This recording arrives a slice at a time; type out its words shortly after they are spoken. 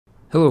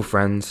Hello,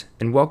 friends,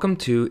 and welcome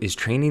to Is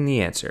Training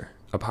the Answer,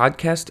 a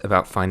podcast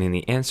about finding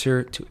the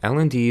answer to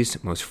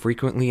L&D's most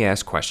frequently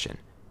asked question.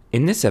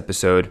 In this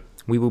episode,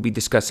 we will be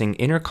discussing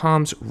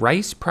Intercom's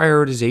RICE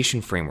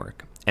prioritization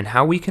framework and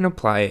how we can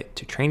apply it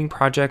to training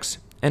projects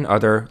and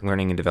other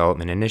learning and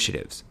development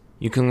initiatives.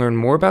 You can learn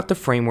more about the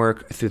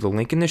framework through the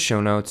link in the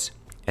show notes,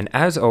 and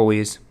as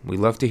always, we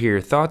love to hear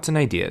your thoughts and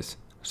ideas.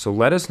 So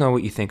let us know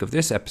what you think of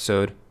this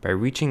episode by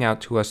reaching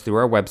out to us through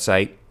our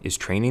website,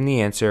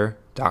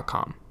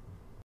 istrainingtheanswer.com.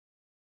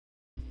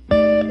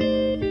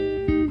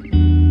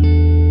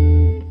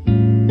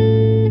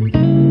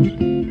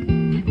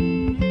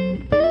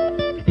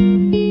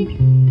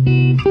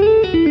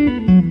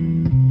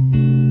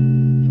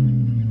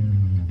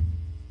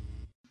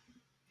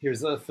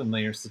 Here's a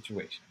familiar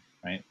situation,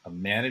 right? A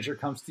manager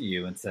comes to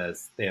you and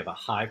says they have a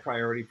high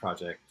priority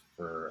project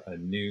for a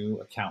new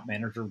account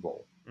manager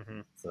role.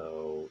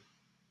 So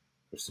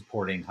they're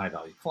supporting high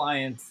value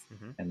clients,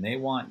 and they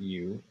want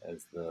you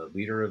as the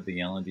leader of the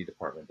L&D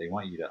department, they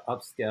want you to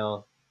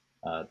upscale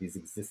these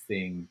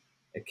existing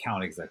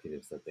account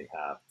executives that they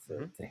have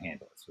to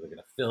handle it. So they're going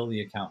to fill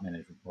the account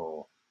management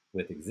role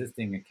with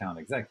existing account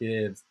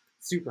executives,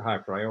 super high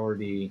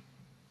priority.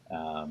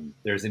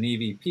 There's an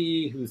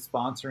EVP who's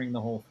sponsoring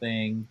the whole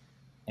thing,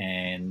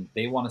 and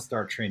they want to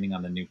start training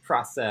on the new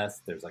process.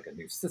 There's like a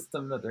new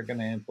system that they're going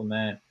to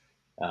implement,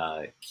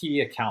 key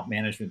account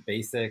management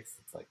basics.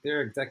 It's like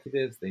they're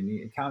executives, they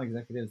need account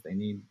executives, they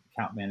need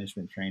account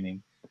management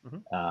training.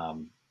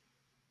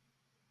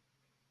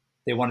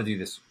 They want to do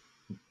this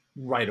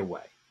right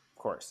away.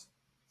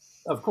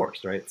 Of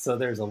course, right? So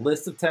there's a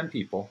list of 10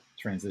 people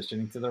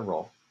transitioning to their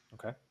role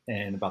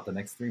in about the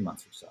next 3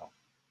 months or so.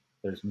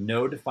 There's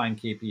no defined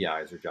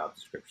KPIs or job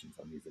descriptions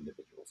on these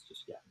individuals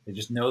just yet. They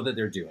just know that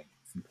they're doing it.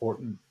 It's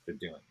important, they're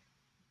doing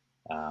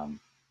it.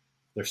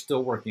 They're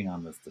still working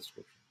on this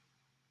description.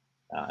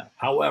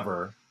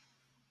 However,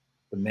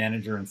 the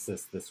manager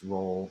insists this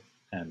role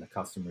and the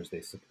customers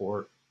they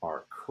support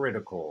are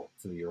critical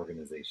to the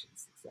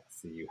organization's success.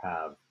 So you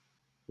have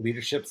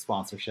leadership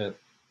sponsorship,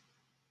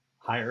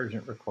 high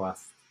urgent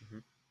requests,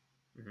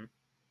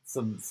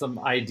 some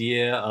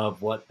idea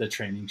of what the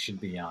training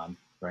should be on,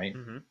 right?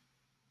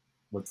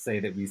 Let's say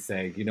that we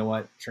say, you know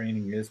what,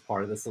 training is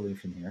part of the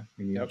solution here.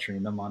 We need to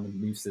train them on a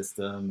new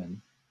system,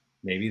 and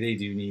maybe they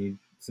do need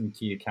some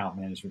key account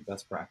management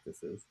best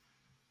practices,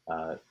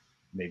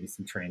 maybe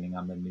some training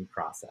on the new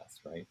process,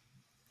 right?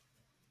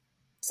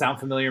 Sound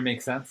familiar?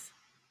 Make sense?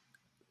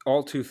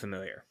 All too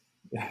familiar.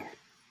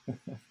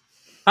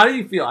 How do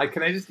you feel?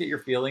 Can I just get your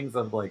feelings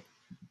of, like,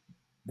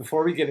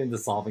 before we get into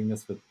solving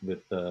this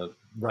with the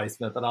RICE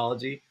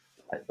methodology,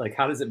 like,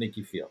 how does it make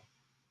you feel?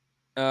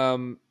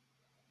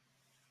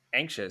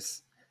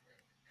 Anxious.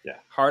 Yeah.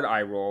 Hard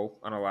eye roll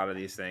on a lot of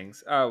these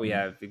things. We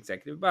have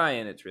executive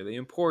buy-in. It's really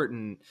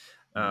important.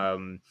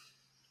 There's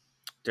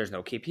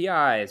no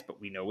KPIs,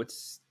 but we know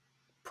it's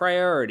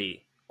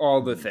priority. All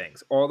the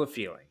things, all the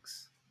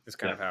feelings is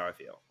kind of how I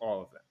feel.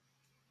 All of them.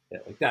 Yeah,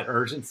 like that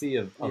urgency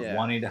of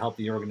wanting to help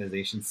the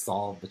organization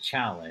solve the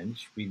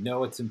challenge. We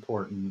know it's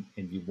important,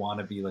 and you want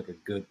to be like a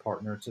good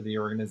partner to the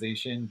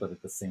organization, but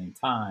at the same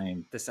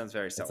time, this sounds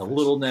very selfish. It's a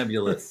little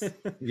nebulous.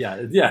 yeah,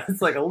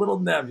 it's like a little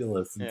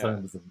nebulous in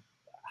terms of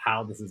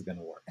how this is going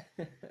to work.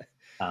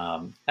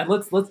 And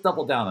let's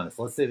double down on this.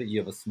 Let's say that you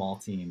have a small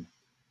team,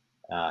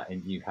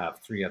 and you have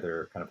 3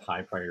 other kind of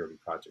high priority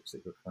projects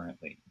that you're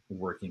currently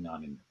working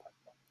on in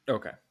your pipeline.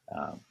 Okay.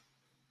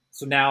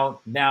 So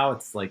now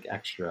it's like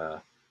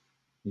extra.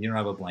 You don't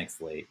have a blank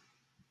slate.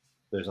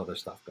 There's other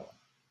stuff going.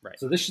 Right.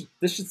 So this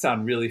should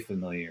sound really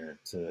familiar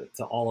to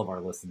all of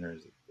our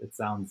listeners.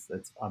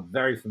 I'm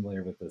very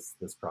familiar with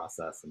this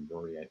process, and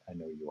Rory, I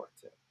know you are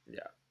too.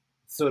 Yeah.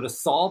 So to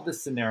solve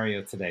this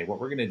scenario today,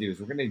 what we're going to do is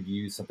we're going to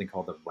use something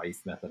called the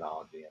RICE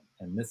methodology,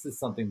 and this is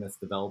something that's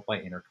developed by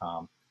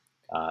Intercom,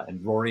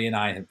 and Rory and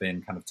I have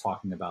been kind of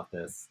talking about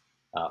this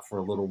for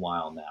a little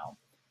while now.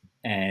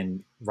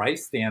 And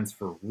RICE stands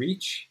for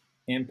Reach,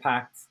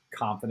 Impact,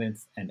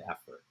 Confidence, and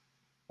Effort.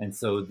 And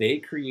so they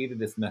created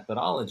this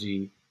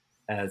methodology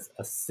as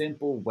a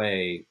simple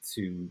way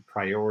to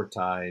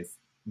prioritize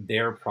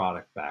their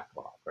product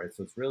backlog, right?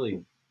 So it's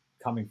really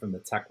coming from the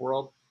tech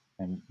world,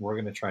 and we're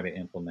going to try to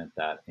implement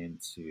that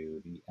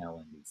into the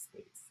L&D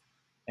space.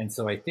 And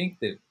so I think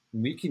that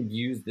we can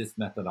use this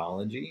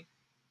methodology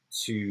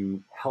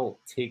to help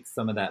take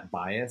some of that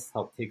bias,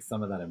 help take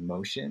some of that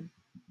emotion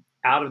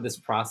out of this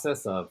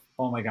process of,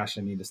 oh my gosh,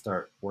 I need to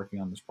start working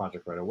on this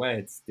project right away.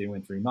 It's due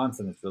in 3 months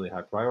and it's really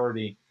high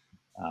priority.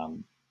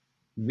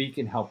 We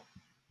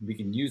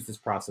can use this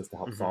process to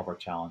help solve our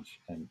challenge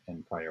and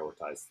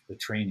prioritize the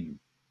training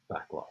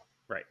backlog.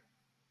 Right.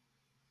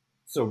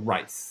 So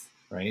RICE,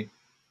 right?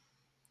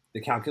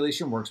 The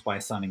calculation works by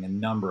assigning a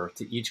number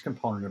to each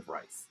component of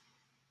RICE.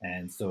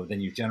 And so then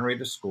you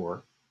generate a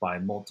score by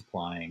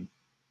multiplying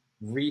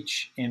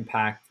reach,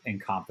 impact,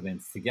 and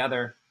confidence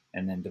together,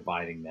 and then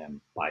dividing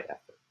them by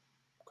effort.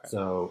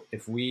 So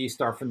if we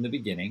start from the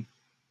beginning,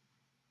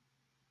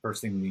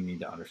 first thing we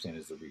need to understand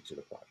is the reach of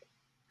the project.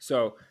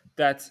 So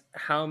that's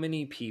how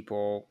many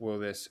people will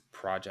this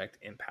project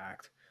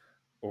impact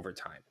over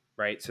time,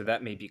 right? So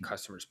that may be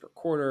customers per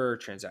quarter,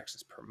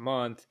 transactions per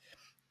month.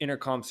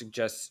 Intercom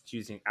suggests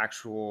using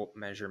actual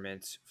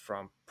measurements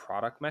from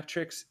product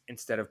metrics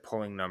instead of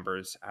pulling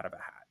numbers out of a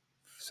hat.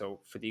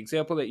 So for the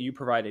example that you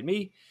provided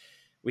me,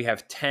 we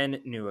have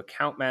 10 new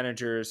account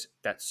managers.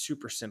 That's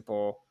super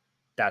simple.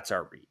 That's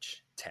our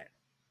reach, 10.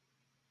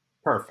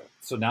 Perfect.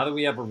 So now that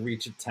we have a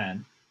reach of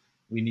 10,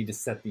 we need to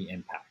set the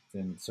impact.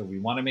 And so we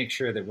want to make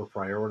sure that we're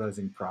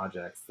prioritizing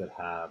projects that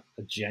have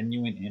a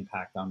genuine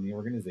impact on the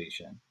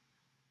organization.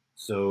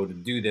 So to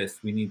do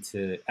this, we need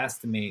to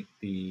estimate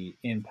the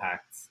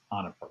impacts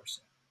on a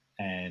person.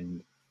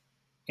 And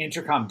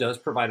Intercom does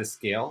provide a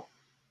scale.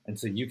 And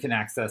so you can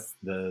access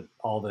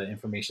all the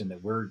information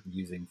that we're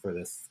using for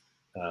this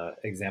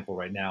example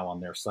right now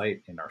on their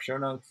site in our show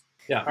notes.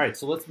 Yeah. All right.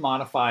 So let's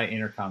modify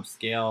Intercom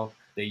scale.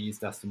 They use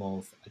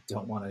decimals. I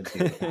don't want to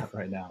do that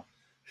right now.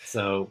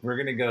 So we're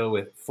going to go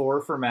with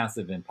 4 for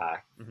massive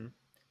impact,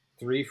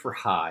 3 for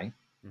high,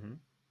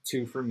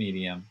 2 for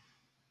medium,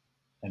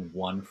 and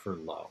 1 for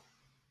low.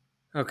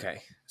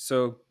 Okay.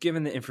 So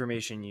given the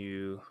information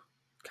you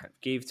kind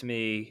of gave to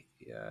me,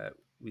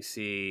 we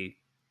see,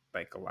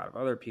 like a lot of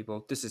other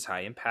people, this is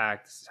high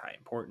impact, this is high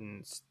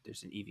importance,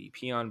 there's an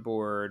EVP on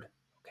board.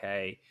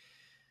 Okay.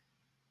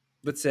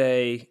 Let's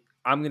say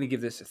I'm going to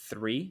give this a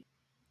 3.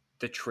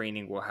 The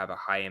training will have a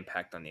high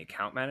impact on the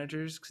account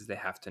managers because they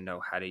have to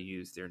know how to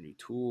use their new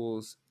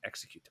tools,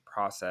 execute the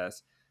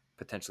process,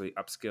 potentially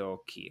upskill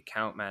key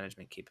account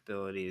management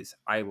capabilities.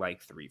 I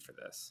like 3 for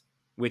this,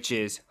 which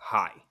is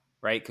high,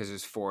 right? Because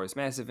there's 4 is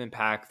massive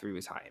impact, 3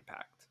 was high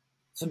impact.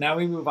 So now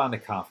we move on to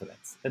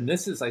confidence. And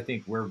this is, I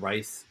think, where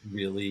Rice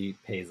really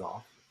pays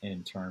off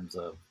in terms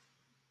of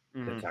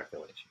the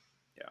calculation.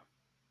 Yeah.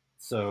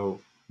 So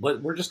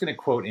we're just going to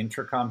quote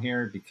Intercom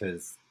here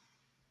because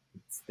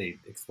they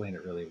explain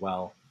it really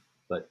well.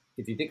 But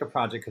if you think a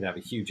project could have a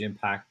huge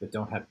impact but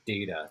don't have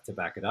data to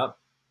back it up,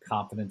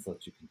 confidence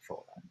lets you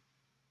control that.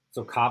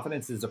 So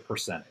confidence is a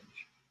percentage.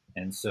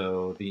 And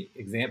so the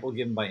example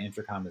given by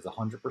Intercom is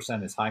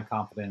 100% is high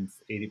confidence,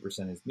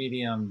 80% is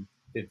medium,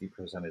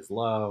 50% is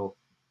low.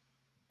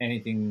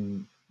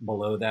 Anything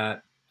below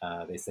that,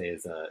 they say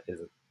is a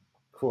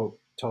quote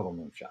total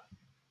moonshot.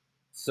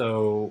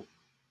 So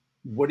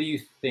what do you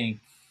think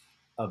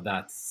of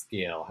that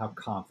scale? How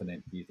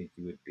confident do you think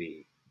you would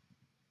be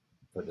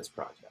for this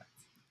project?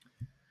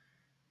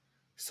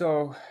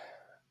 So,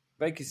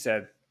 like you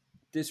said,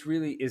 this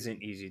really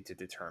isn't easy to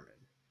determine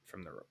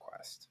from the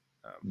request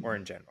or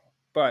in general.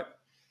 But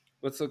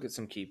let's look at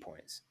some key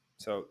points.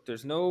 So,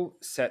 there's no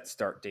set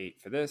start date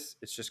for this,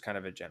 it's just kind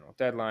of a general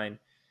deadline.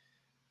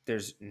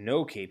 There's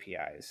no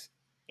KPIs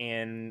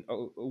and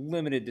a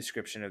limited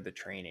description of the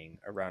training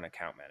around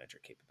account manager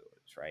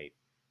capabilities, right?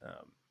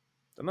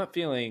 I'm not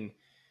feeling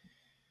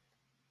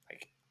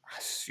like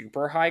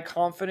super high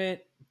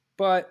confident,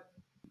 but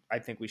I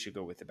think we should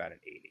go with about an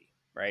 80,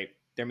 right?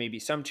 There may be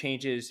some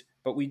changes,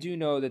 but we do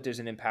know that there's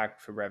an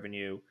impact for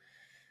revenue,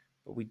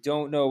 but we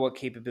don't know what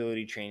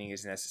capability training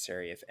is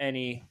necessary, if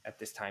any, at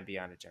this time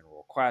beyond a general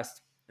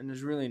request. And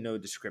there's really no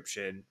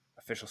description,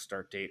 official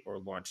start date, or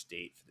launch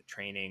date for the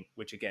training,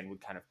 which again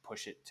would kind of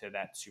push it to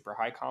that super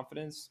high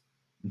confidence.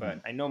 But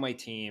I know my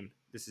team,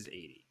 this is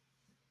 80.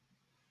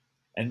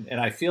 And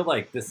I feel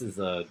like this is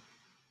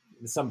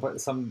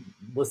some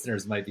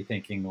listeners might be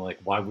thinking like,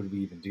 why would we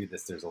even do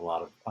this? There's a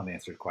lot of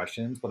unanswered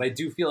questions, but I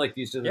do feel like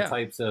these are the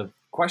types of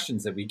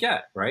questions that we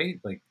get, right?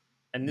 Like,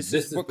 and this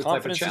is what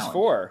confidence is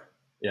for.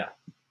 Yeah.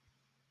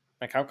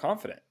 Like, how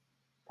confident?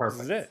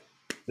 Perfect.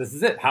 This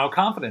is it. How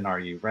confident are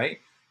you, right?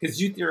 Because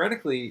you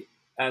theoretically,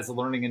 as a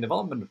learning and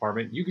development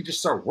department, you could just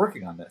start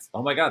working on this.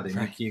 Oh my God, they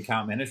need key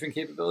account management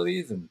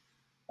capabilities. And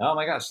oh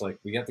my gosh, like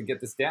we have to get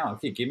this down.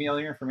 Okay, give me all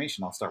your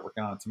information. I'll start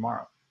working on it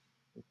tomorrow.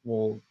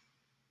 Well,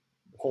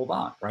 hold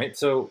on, right?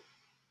 So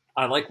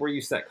I like where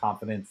you set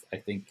confidence. I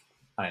think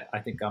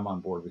I'm on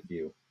board with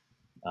you.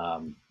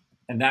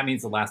 And that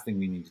means the last thing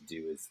we need to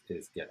do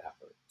is get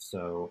effort.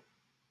 So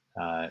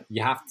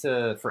you have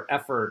to, for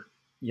effort,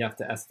 you have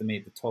to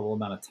estimate the total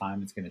amount of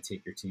time it's going to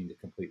take your team to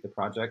complete the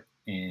project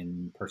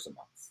in person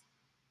months.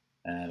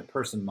 And a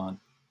person month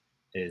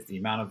is the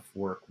amount of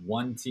work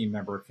one team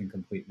member can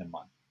complete in a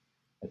month.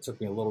 It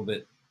took me a little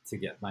bit to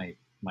get my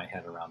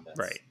head around this.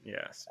 Right.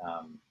 Yes.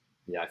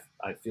 Yeah,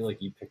 I feel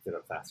like you picked it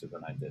up faster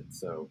than I did.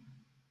 So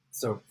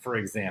for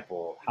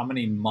example, how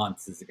many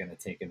months is it going to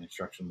take an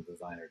instructional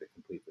designer to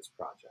complete this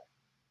project?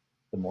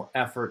 The more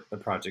effort the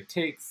project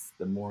takes,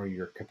 the more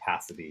your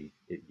capacity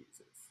it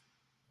uses.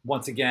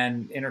 Once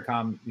again,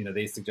 Intercom,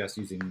 they suggest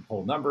using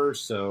whole numbers.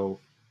 So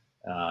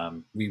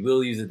we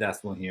will use a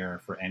decimal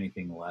here for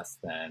anything less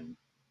than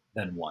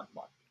 1 month.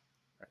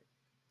 Right.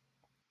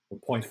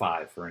 Or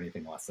 0.5 for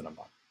anything less than a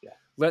month. Yeah.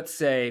 Let's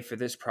say for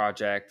this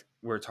project,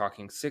 we're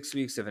talking 6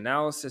 weeks of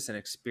analysis and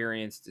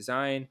experience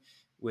design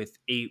with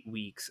 8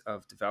 weeks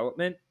of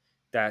development.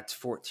 That's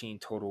 14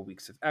 total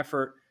weeks of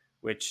effort,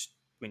 which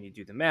when you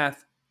do the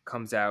math,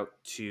 comes out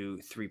to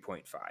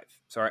 3.5.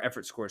 So our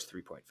effort score is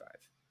 3.5.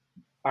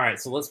 All right,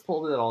 so let's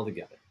pull it all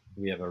together.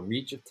 We have a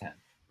reach of 10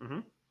 Mm-hmm.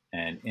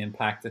 and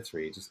impact of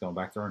 3, just going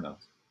back to our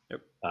notes.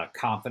 Yep.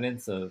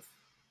 Confidence of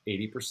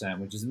 80%,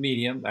 which is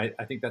medium.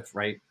 I think that's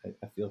right.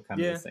 I feel kind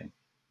of the Yeah. same.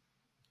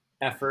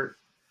 Effort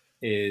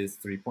is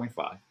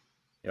 3.5.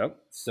 Yep.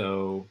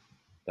 So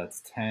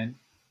that's 10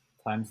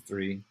 times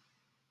 3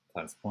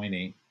 times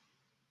 0.8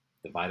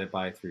 divided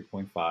by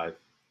 3.5.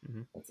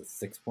 Mm-hmm. That's a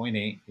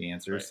 6.8. The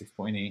answer is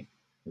Right. 6.8.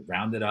 We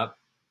round it up.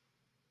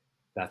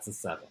 That's a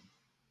 7.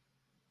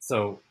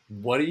 So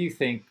what do you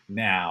think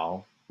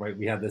now? Right,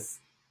 we have this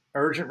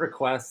urgent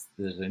request.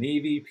 There's an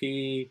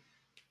EVP.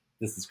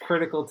 This is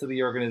critical to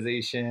the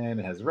organization.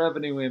 It has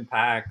revenue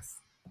impacts.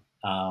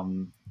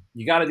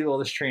 You got to do all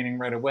this training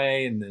right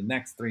away in the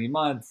next 3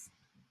 months.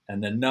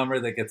 And the number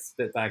that gets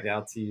spit back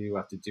out to you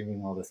after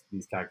doing all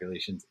these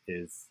calculations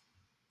is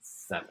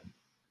 7.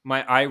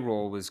 My eye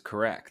roll was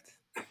correct.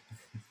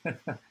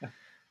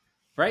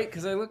 Right?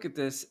 Because I look at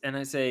this and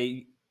I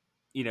say,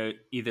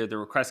 either the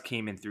request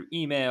came in through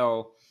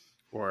email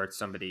or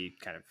somebody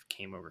kind of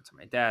came over to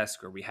my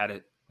desk or we had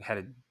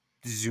a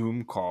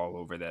Zoom call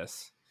over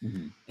this.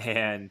 Mm-hmm.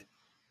 And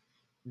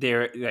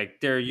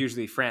they're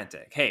usually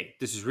frantic. Hey,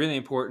 this is really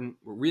important.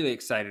 We're really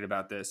excited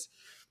about this.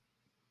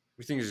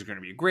 We think this is going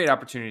to be a great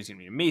opportunity. It's going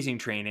to be amazing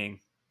training.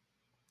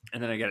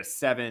 And then I get a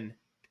 7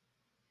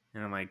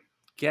 and I'm like,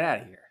 get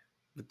out of here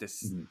with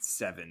this Mm-hmm.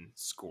 7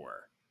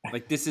 score.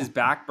 Like, this is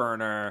back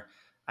burner.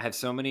 I have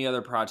so many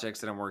other projects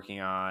that I'm working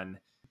on.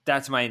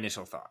 That's my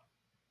initial thought.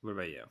 What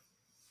about you?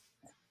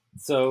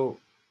 So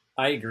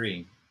I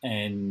agree.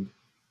 And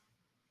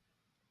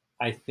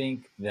I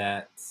think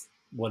that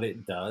what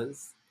it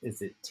does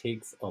is it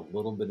takes a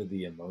little bit of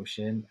the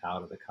emotion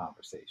out of the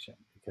conversation,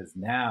 because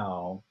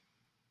now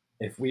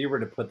if we were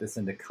to put this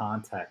into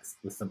context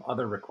with some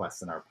other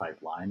requests in our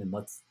pipeline, and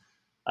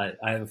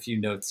I have a few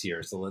notes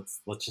here, so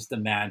let's just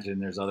imagine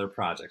there's other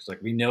projects.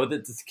 Like, we know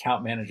that this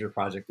account manager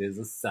project is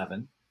a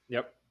 7.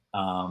 Yep.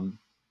 um,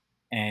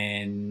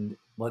 and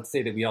let's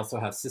say that we also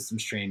have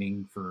systems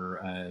training for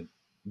a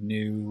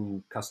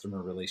new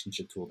customer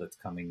relationship tool that's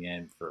coming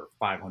in for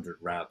 500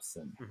 reps,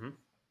 and Mm-hmm.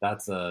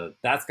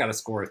 that's got a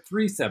score of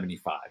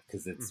 375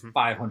 because it's Mm-hmm.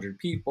 500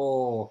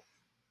 people.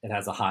 It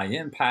has a high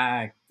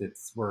impact.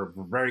 We're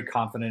very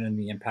confident in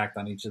the impact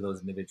on each of those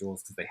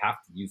individuals because they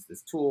have to use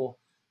this tool.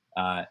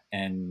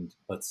 And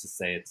let's just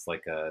say it's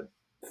like a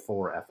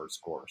 4 effort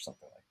score or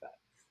something like that.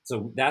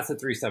 So that's a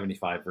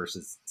 375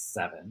 versus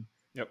 7.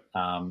 Yep.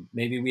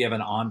 Maybe we have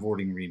an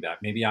onboarding revamp.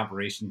 Maybe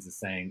operations is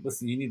saying,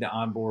 listen, you need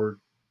to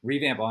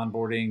revamp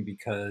onboarding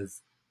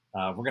because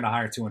we're going to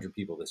hire 200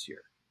 people this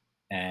year.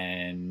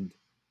 And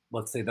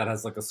let's say that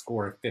has like a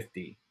score of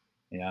 50.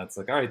 It's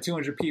like, all right,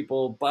 200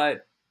 people,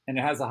 and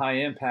it has a high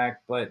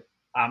impact, but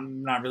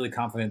I'm not really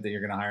confident that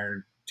you're going to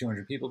hire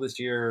 200 people this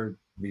year.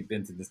 We've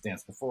been to this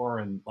dance before,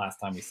 and last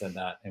time we said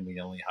that, and we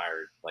only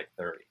hired like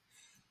 30.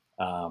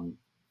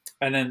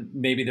 And then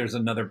maybe there's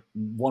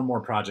one more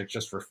project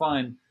just for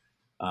fun.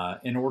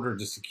 In order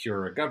to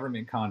secure a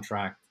government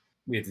contract,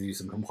 we have to do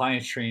some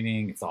compliance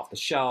training. It's off the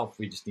shelf.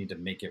 We just need to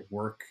make it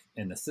work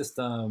in the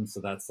system. So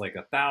that's like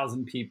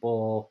 1,000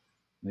 people.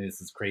 I mean,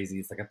 this is crazy.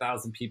 It's like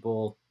 1,000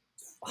 people,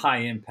 high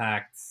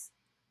impacts.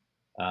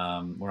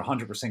 We're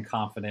 100%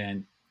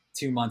 confident.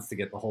 2 months to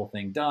get the whole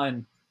thing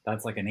done.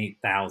 That's like an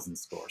 8,000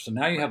 score. So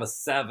now you have a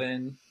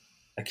 7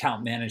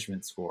 account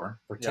management score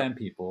for 10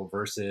 people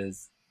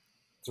versus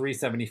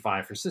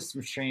 375 for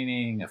systems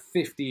training, a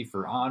 50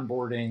 for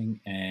onboarding,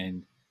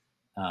 and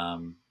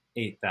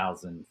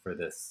 8,000 for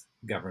this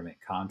government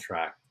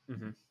contract.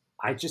 Mm-hmm.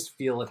 I just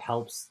feel it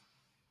helps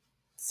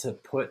to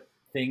put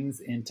things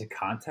into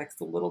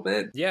context a little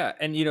bit. Yeah,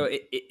 and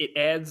it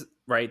adds,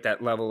 right,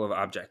 that level of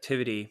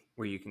objectivity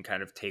where you can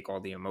kind of take all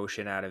the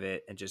emotion out of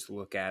it and just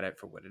look at it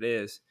for what it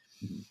is.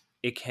 Mm-hmm.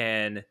 It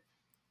can,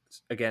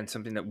 again,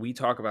 something that we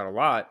talk about a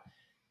lot,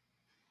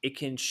 it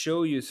can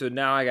show you, so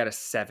now I got a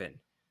 7.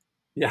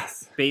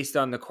 Yes. Based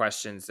on the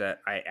questions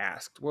that I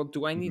asked. Well,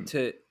 do I need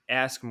to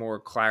ask more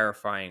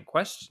clarifying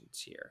questions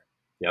here?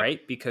 Yep.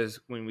 Right? Because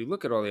when we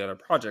look at all the other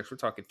projects, we're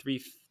talking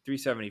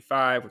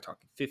 375, we're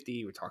talking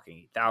 50, we're talking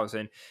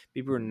 8,000.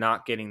 People are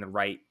not getting the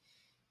right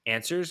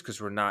answers because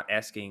we're not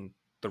asking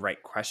the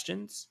right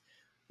questions.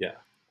 Yeah.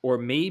 Or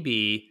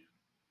maybe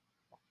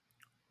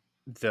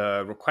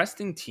the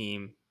requesting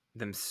team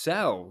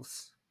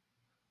themselves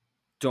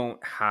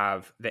don't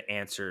have the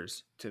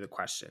answers to the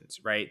questions,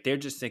 right? They're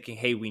just thinking,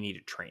 hey, we need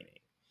a training.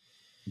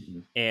 Mm-hmm.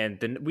 And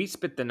then we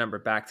spit the number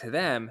back to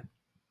them,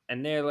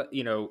 and they're,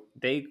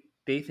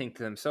 they think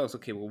to themselves,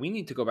 okay, well, we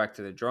need to go back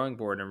to the drawing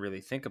board and really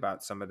think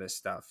about some of this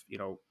stuff.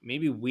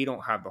 Maybe we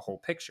don't have the whole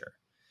picture.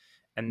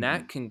 And mm-hmm.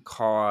 that can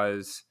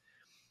cause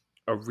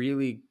a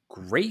really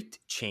great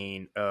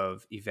chain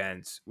of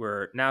events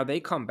where now they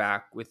come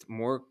back with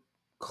more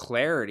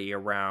clarity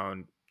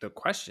around the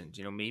questions.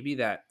 Maybe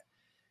that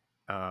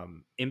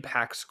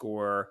impact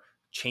score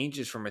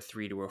changes from a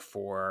 3 to a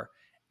 4,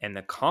 and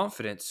the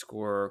confidence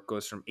score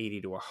goes from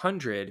 80 to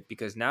 100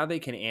 because now they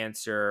can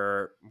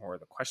answer more of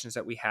the questions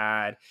that we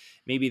had.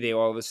 Maybe they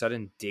all of a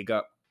sudden dig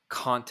up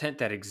content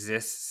that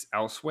exists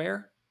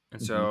elsewhere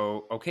And Hmm.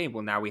 so, okay,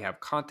 well, now we have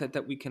content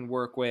that we can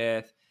work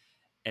with.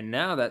 And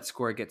now that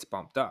score gets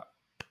bumped up.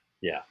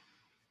 Yeah.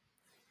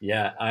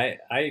 Yeah.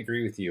 I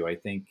agree with you. I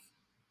think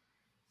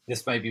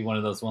this might be one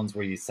of those ones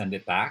where you send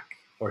it back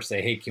or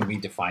say, hey, can we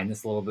define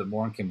this a little bit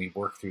more? And can we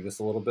work through this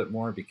a little bit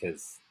more?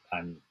 Because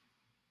I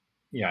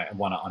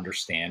want to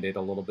understand it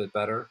a little bit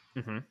better.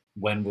 Mm-hmm.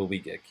 When will we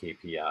get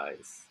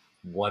KPIs?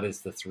 What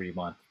is the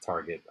 3-month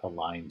target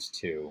aligned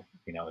to?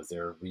 Is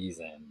there a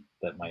reason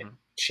that might Mm-hmm.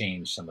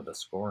 change some of the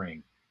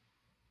scoring?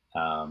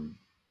 Um,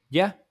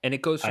 Yeah. And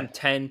it goes I, from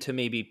 10 to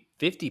maybe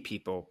 50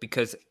 people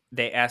because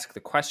they ask the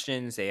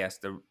questions,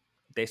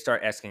 they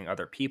start asking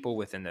other people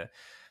within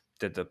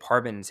the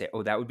department and say,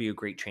 oh, that would be a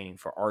great training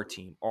for our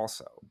team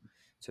also.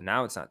 So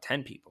now it's not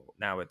 10 people.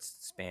 Now it's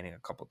spanning a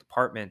couple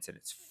departments and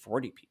it's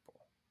 40 people.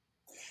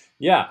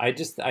 yeah, I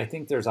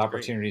think there's It's great.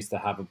 opportunities to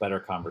have a better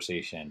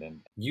conversation.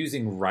 And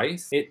using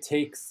Rice, it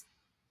takes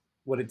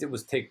what it did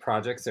was take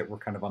projects that were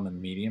kind of on the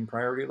medium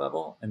priority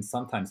level and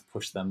sometimes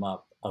push them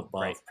up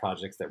Right. above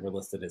projects that were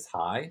listed as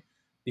high,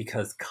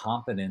 because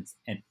competence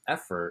and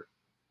effort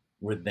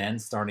were then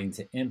starting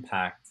to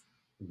impact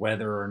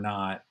whether or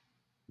not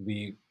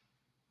we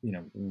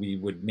we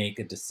would make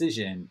a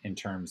decision in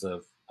terms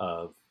of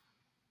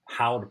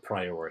how to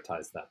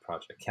prioritize that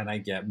project. Can I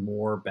get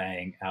more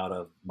bang out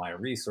of my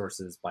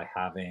resources by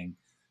having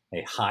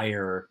a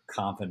higher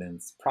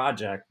confidence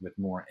project with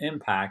more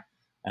impact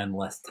and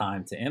less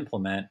time to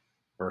implement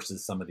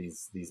versus some of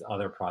these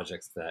other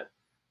projects that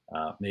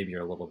maybe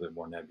are a little bit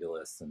more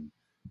nebulous and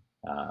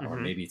or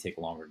Mm-hmm. maybe take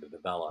longer to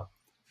develop.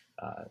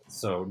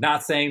 So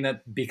not saying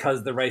that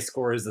because the Rice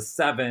score is a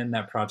 7,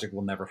 that project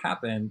will never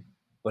happen,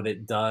 but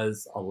it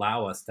does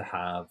allow us to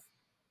have,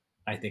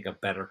 I think, a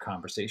better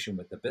conversation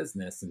with the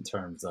business in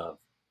terms of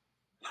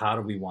how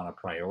do we want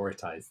to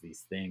prioritize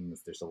these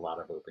things. There's a lot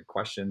of open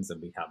questions,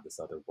 and we have this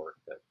other work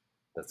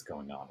that's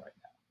going on right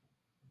now.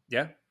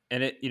 Yeah.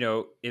 And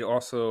it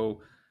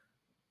also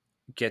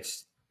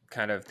gets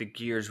kind of the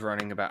gears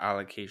running about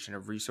allocation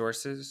of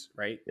resources,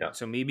 right? Yeah.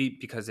 So maybe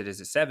because it is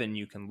a 7,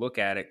 you can look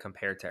at it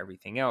compared to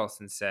everything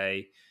else and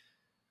say,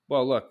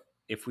 well, look,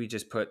 if we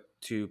just put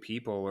 2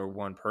 people or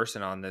 1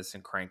 person on this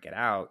and crank it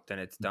out, then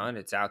it's done,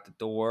 it's out the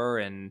door.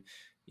 And,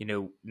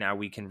 now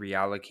we can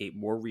reallocate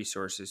more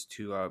resources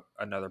to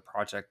another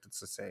project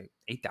that's, let's say,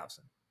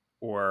 8,000.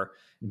 Or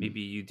Mhm.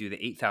 maybe you do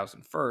the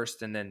 8,000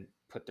 first and then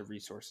put the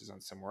resources on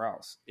somewhere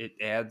else. It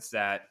adds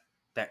that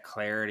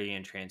clarity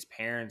and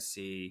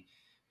transparency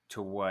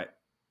to what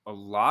a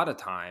lot of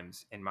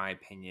times, in my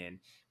opinion,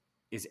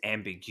 is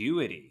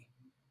ambiguity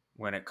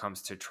when it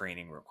comes to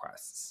training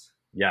requests.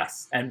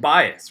 Yes, and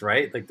bias,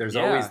 right? Like there's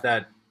always Yeah.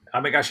 that. Oh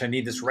my gosh, I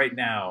need this right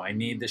now. I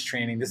need this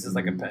training. This is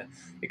like a pet.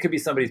 It could be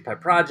somebody's pet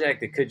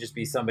project. It could just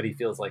be somebody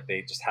feels like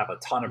they just have a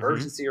ton of Hmm.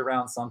 urgency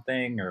around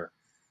something, or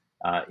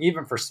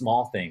even for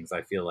small things.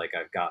 I feel like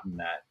I've gotten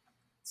that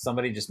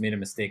somebody just made a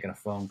mistake in a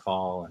phone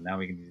call, and now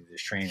we can do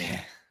this training.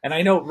 Yeah. And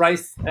I know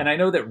Rice, and I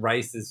know that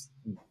Rice is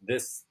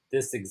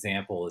this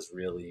example is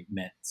really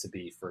meant to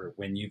be for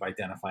when you've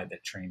identified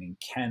that training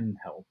can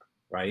help,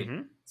 right?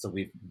 Hmm. So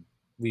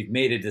we've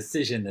made a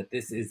decision that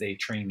this is a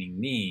training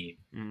need,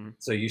 Hmm.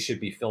 so you should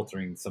be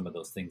filtering some of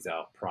those things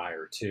out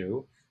prior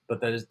to.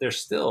 But there's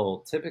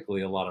still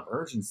typically a lot of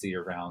urgency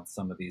around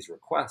some of these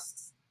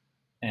requests,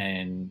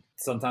 and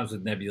sometimes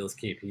with nebulous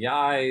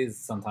KPIs,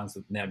 sometimes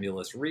with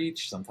nebulous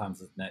reach,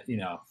 sometimes with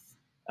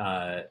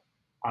uh,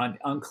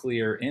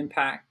 unclear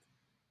impact.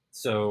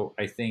 So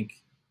I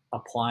think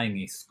applying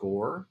a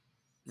score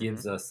Hmm.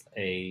 gives us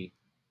a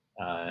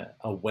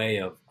way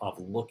of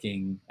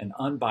looking, an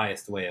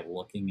unbiased way of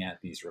looking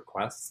at these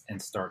requests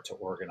and start to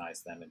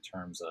organize them in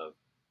terms of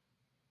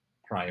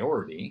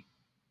priority,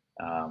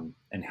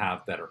 and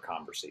have better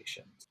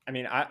conversations. I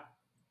mean,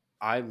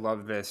 I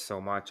love this so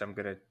much. I'm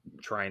gonna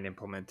try and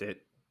implement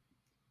it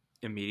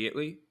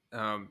immediately.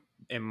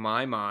 In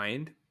my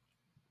mind,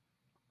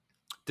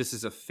 this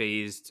is a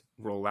phased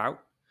rollout.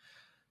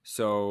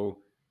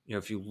 So,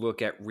 if you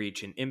look at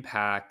reach and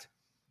impact,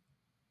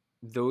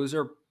 those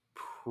are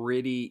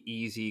pretty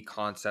easy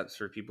concepts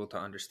for people to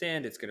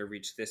understand. It's going to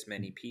reach this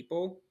many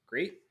people.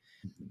 Great.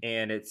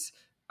 And it's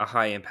a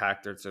high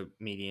impact or it's a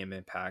medium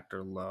impact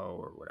or low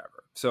or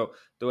whatever. So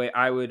the way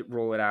I would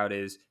roll it out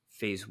is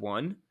phase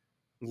 1,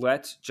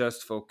 let's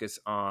just focus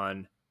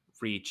on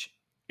reach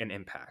and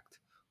impact.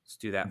 Let's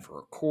do that for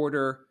a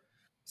quarter,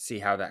 see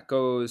how that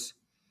goes,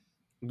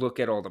 look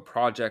at all the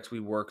projects we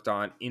worked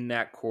on in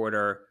that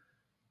quarter,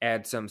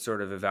 add some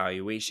sort of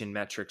evaluation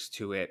metrics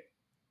to it,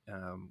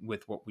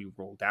 with what we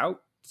rolled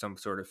out, some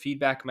sort of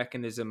feedback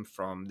mechanism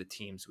from the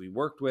teams we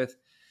worked with.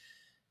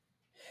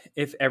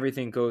 If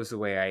everything goes the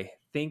way I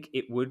think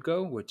it would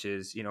go, which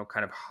is,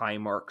 kind of high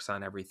marks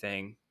on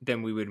everything,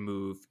 then we would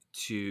move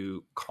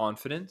to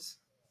confidence,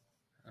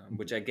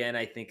 which again,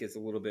 I think is a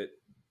little bit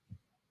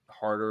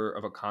harder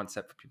of a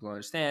concept for people to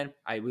understand.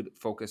 I would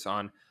focus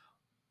on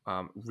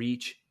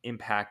reach,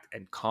 impact,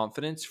 and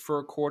confidence for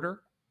a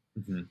quarter.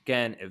 Mm-hmm.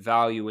 Again,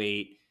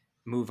 evaluate,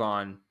 move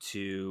on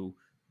to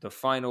the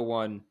final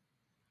one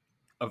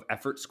of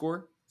effort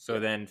score. So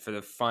Yep. then for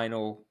the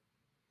final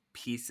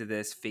piece of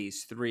this.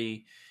 Phase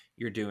 3,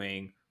 you're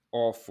doing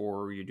all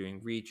 4. You're doing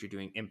reach, you're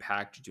doing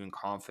impact, you're doing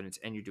confidence,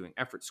 and you're doing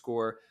effort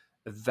score.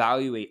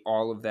 Evaluate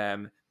all of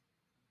them.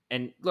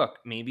 And look,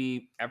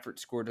 maybe effort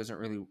score doesn't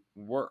really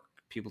work.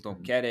 People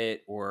don't get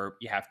it, or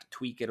you have to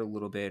tweak it a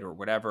little bit or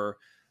whatever.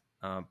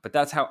 But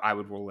that's how I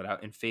would roll it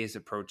out in phased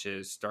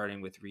approaches,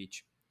 starting with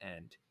reach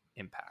and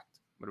impact.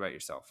 What about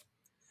yourself?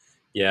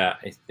 Yeah,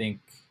 I think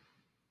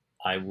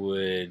I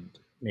would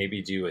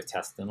maybe do a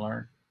test and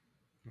learn.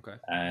 Okay.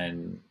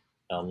 And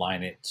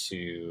align it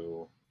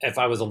to, if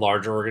I was a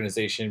larger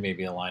organization,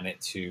 maybe align it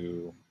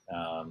to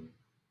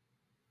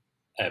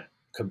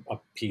a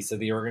piece of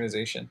the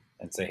organization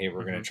and say, hey,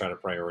 we're going to try to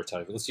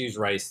prioritize. Let's use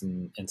Rice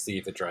and see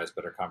if it drives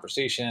better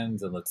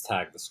conversations, and let's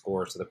tag the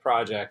score to the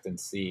project and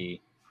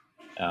see,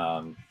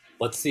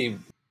 let's see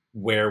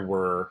where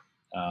we're,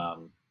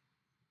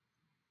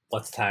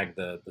 let's tag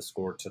the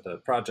score to the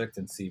project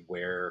and see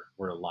where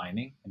we're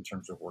aligning in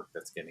terms of work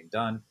that's getting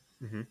done.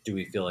 Do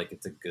we feel like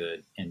it's a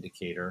good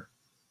indicator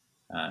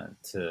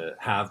to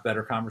have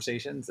better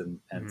conversations and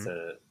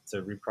to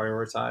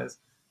reprioritize?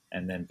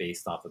 And then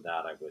based off of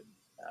that, I would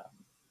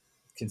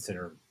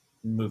consider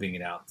moving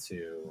it out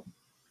to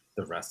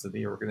the rest of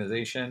the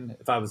organization.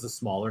 If I was a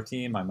smaller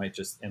team, I might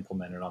just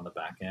implement it on the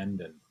back end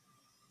and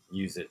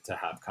use it to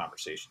have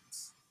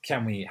conversations.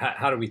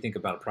 How do we think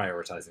about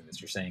prioritizing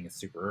this? You're saying it's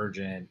super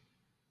urgent.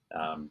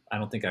 I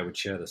don't think I would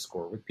share the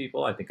score with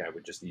people. I think I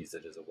would just use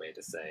it as a way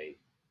to say,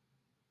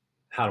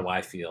 how do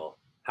I feel?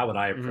 How would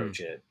I approach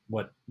it?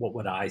 What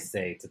would I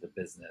say to the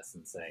business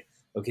and say,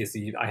 okay, so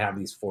I have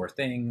these 4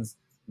 things.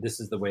 This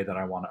is the way that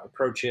I want to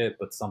approach it,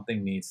 but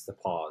something needs to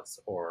pause,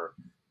 or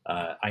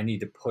I need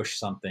to push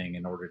something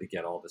in order to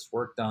get all this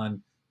work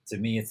done. To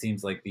me, it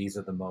seems like these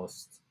are the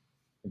most,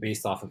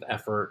 based off of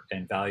effort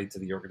and value to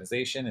the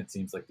organization, it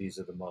seems like these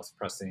are the most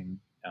pressing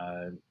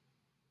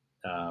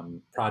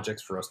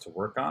projects for us to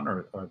work on,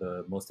 or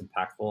the most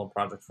impactful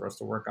projects for us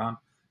to work on.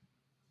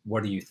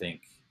 What do you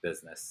think,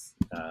 business?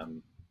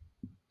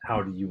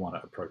 How do you want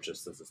to approach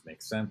this? Does this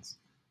make sense?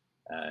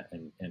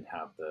 And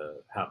have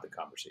the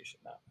conversation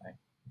that way.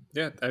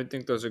 Yeah, I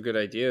think those are good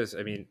ideas.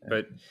 I mean,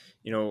 but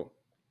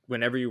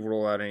whenever you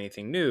roll out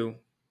anything new,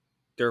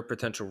 there are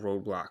potential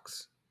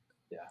roadblocks.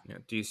 Yeah.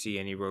 Do you see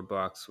any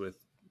roadblocks with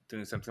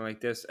doing something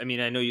like this? I mean,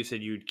 I know you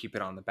said you'd keep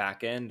it on the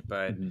back end,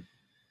 but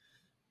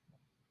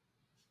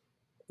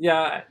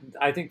yeah,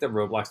 I think the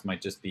roadblocks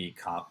might just be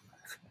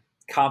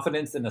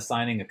confidence in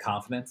assigning a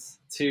confidence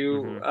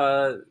to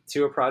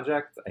a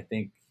project. I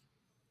think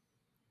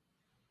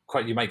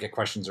you might get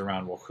questions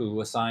around, well,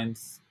 who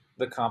assigns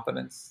the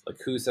confidence? Like,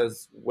 who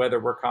says whether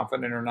we're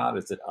confident or not?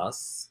 Is it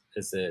us?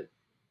 Is it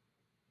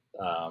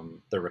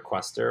the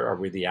requester? Are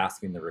we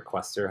asking the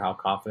requester how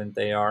confident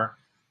they are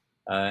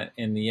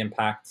in the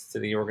impact to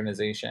the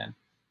organization?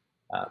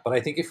 But I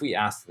think if we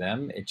ask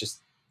them,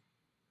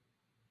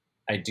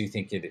 I do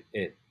think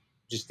it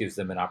just gives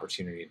them an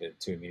opportunity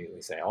to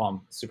immediately say, oh,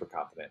 I'm super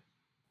confident.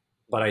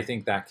 But I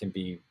think that can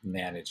be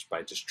managed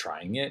by just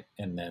trying it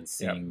and then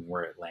seeing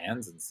where it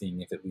lands and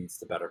seeing if it leads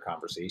to better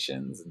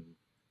conversations and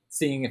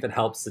seeing if it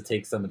helps to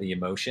take some of the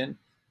emotion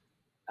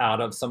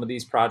out of some of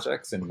these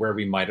projects and where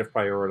we might have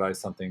prioritized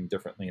something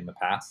differently in the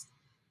past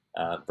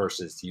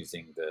versus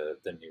using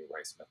the new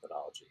Rice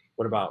methodology.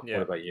 What about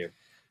you?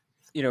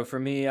 For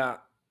me,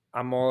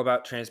 I'm all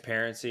about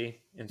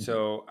transparency. And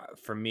so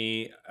for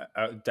me,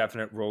 a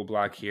definite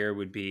roadblock here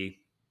would be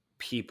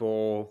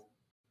people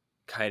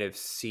kind of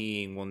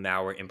seeing, well,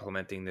 now we're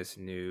implementing this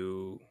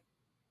new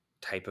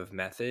type of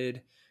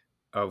method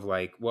of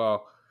like,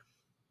 well,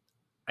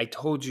 I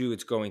told you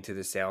it's going to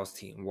the sales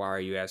team. Why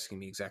are you asking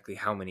me exactly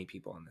how many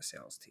people on the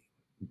sales team?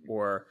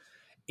 Or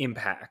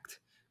impact.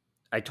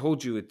 I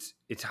told you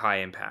it's high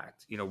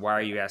impact. Why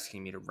are you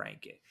asking me to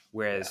rank it?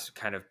 Whereas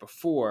kind of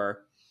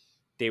before,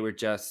 they were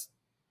just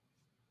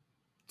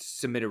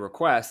submit a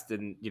request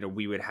and,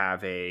 we would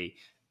have a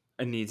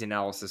needs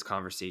analysis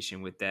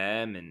conversation with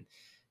them and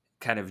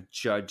kind of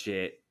judge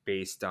it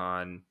based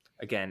on,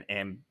 again,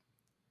 and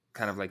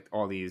kind of like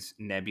all these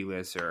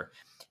nebulous or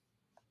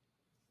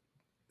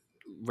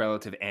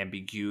relative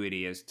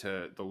ambiguity as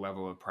to the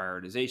level of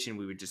prioritization.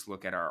 We would just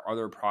look at our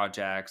other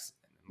projects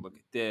and look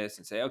at this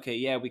and say, okay,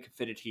 yeah, we could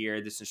fit it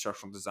here. This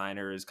instructional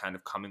designer is kind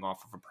of coming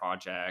off of a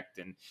project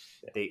and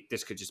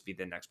this could just be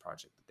the next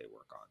project that they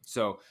work on.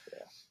 So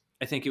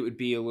I think it would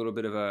be a little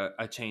bit of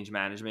a change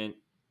management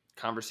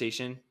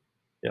conversation,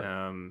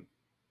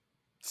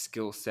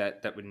 skill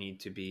set that would need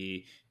to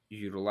be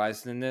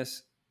utilized in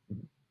this.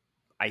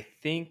 I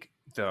think,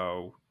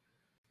 though,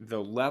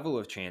 the level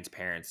of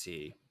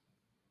transparency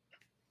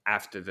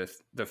after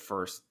the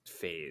first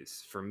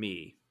phase for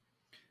me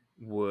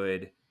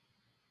would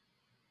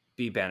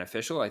be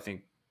beneficial. I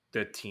think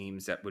the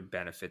teams that would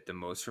benefit the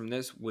most from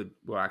this will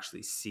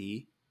actually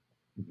see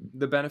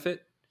the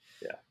benefit.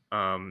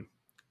 And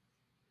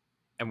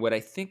what I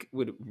think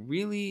would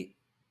really,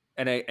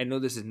 and I know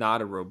this is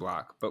not a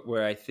roadblock, but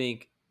where I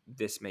think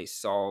this may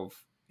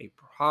solve a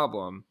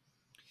problem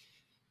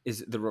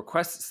is the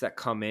requests that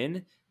come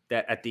in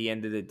that at the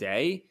end of the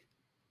day,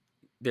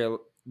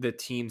 the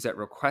teams that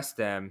request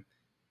them,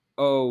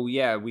 oh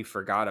yeah, we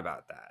forgot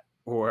about that,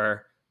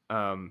 or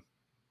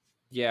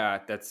yeah,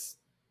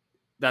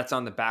 that's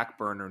on the back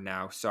burner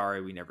now.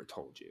 Sorry, we never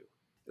told you.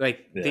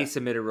 Like, they Yeah.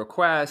 submit a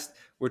request.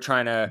 We're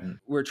trying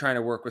Mhm.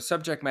 to work with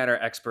subject matter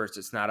experts.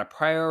 It's not a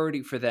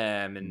priority for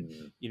them. And,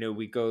 Mhm.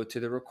 we go to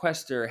the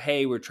requester.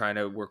 Hey, we're trying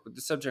to work with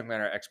the subject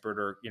matter expert,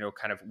 or,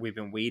 kind of, we've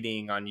been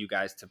waiting on you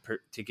guys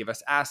to give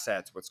us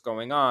assets. What's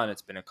going on?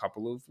 It's been a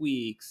couple of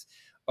weeks.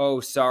 Oh,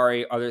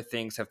 sorry. Other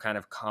things have kind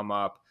of come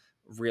up.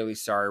 Really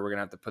sorry. We're going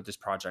to have to put this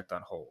project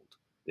on hold.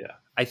 Yeah.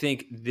 I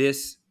think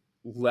this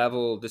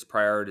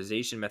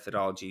prioritization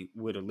methodology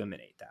would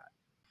eliminate that.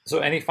 So,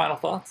 any final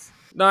thoughts?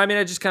 No, I mean,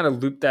 I just kind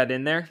of looped that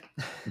in there.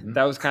 Mhm.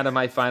 That was kind of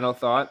my final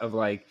thought of,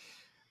 like,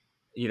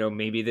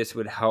 maybe this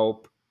would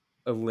help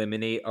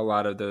eliminate a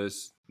lot of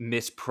those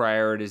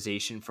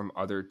misprioritization from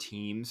other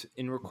teams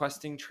in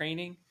requesting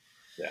training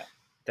Yeah.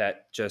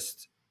 that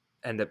just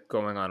end up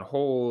going on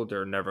hold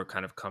or never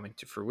kind of coming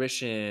to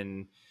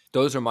fruition.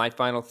 Those are my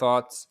final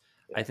thoughts.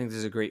 I Yeah. think this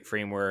is a great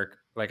framework.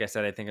 Like I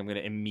said, I think I'm going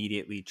to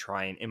immediately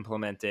try and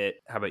implement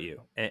it. How about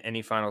you?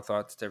 Any final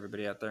thoughts to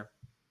everybody out there?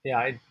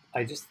 Yeah.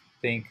 I just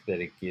think that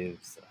it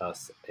gives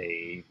us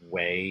a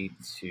way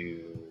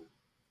to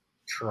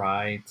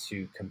try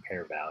to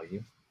compare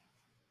value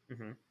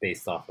Mm-hmm.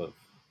 based off of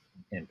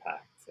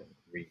impact and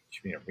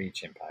reach,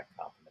 impact,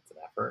 competence, and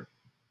effort.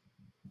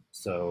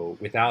 So,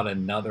 without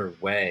another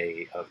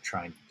way of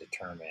trying to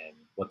determine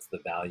what's the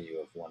value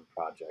of one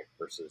project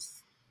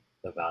versus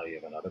the value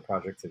of another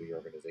project to the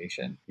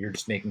organization, you're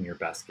just making your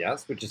best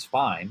guess, which is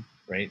fine,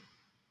 right?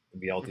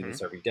 We all do Mm-hmm.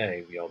 this every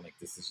day. We all make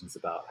decisions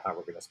about how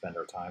we're going to spend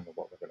our time and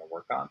what we're going to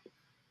work on.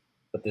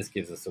 But this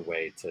gives us a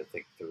way to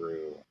think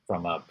through,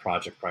 from a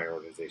project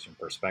prioritization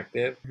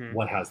perspective, Mm-hmm.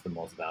 what has the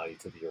most value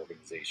to the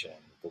organization,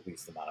 the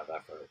least amount of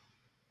effort,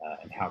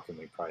 and how can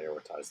we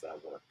prioritize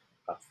that work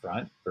up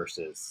front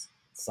versus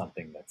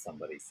something that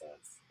somebody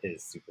says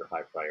is super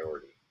high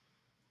priority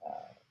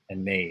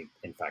and may,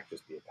 in fact,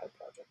 just be a pet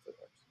project of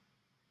theirs.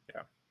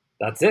 Yeah.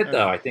 That's it, Okay.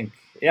 though. I think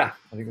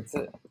that's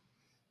it.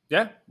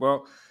 Yeah.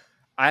 Well,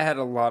 I had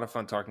a lot of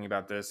fun talking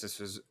about this. This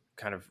was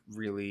kind of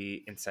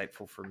really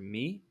insightful for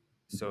me.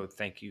 So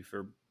thank you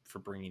for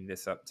bringing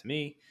this up to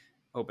me.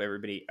 Hope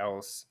everybody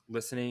else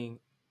listening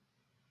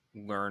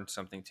learned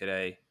something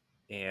today,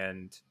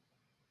 and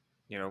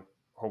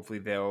hopefully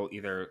they'll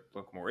either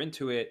look more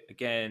into it.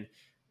 Again,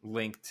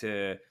 link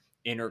to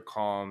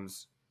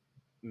Intercom's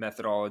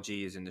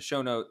methodology is in the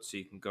show notes, so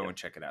you can go Yep. and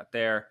check it out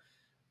there.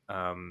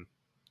 Um,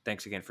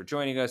 Thanks again for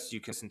joining us. You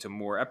can listen to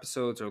more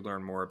episodes or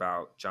learn more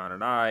about John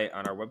and I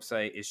on our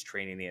website, is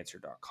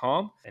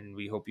trainingtheanswer.com. And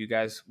we hope you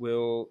guys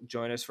will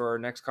join us for our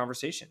next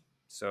conversation.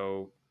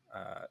 So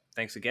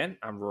thanks again.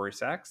 I'm Rory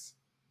Sachs.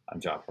 I'm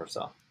John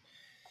Purcell.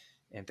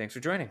 And thanks for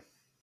joining.